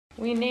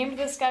We named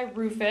this guy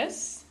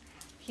Rufus.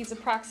 He's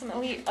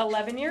approximately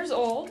 11 years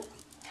old.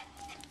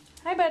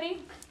 Hi,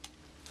 buddy.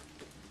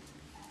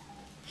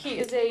 He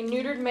is a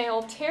neutered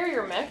male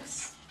terrier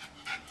mix.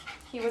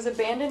 He was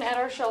abandoned at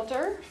our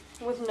shelter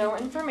with no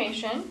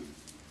information.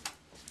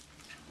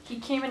 He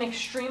came in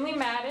extremely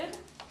matted.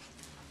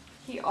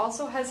 He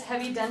also has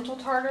heavy dental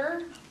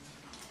tartar,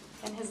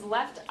 and his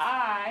left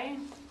eye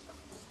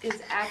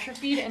is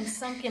atrophied and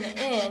sunken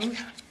in.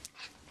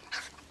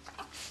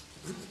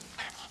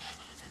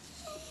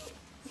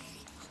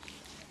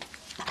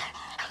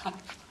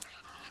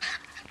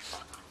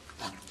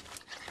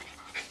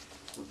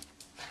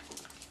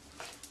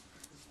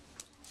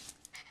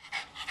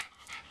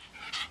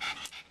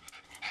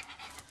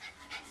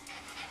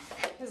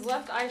 His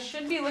left eye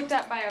should be looked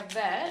at by a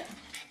vet.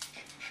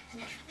 I'm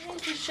trying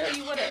to show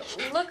you what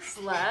it looks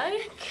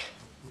like.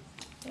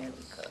 There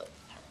we go.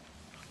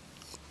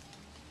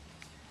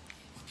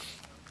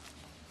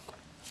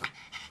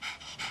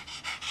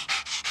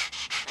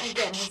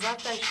 Again, his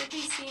left eye should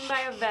be seen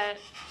by a vet.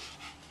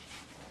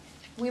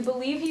 We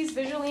believe he's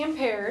visually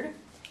impaired.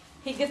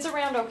 He gets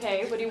around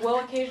okay, but he will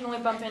occasionally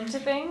bump into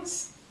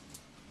things.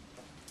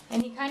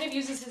 And he kind of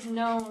uses his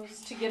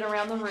nose to get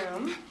around the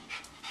room.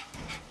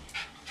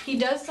 He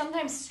does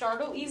sometimes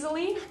startle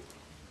easily,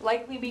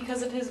 likely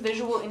because of his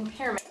visual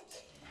impairment.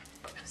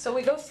 So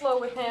we go slow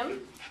with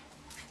him.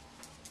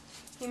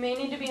 He may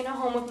need to be in a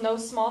home with no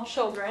small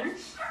children.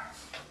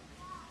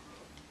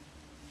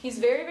 He's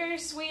very, very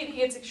sweet. He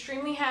gets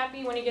extremely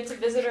happy when he gets a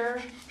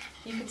visitor.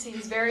 You can see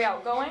he's very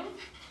outgoing.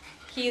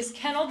 He is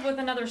kenneled with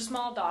another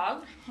small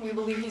dog. We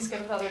believe he's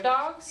good with other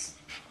dogs.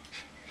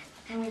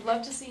 And we'd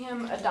love to see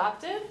him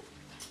adopted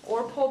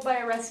or pulled by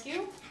a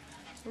rescue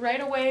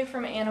right away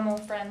from animal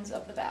friends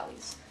of the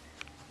valleys.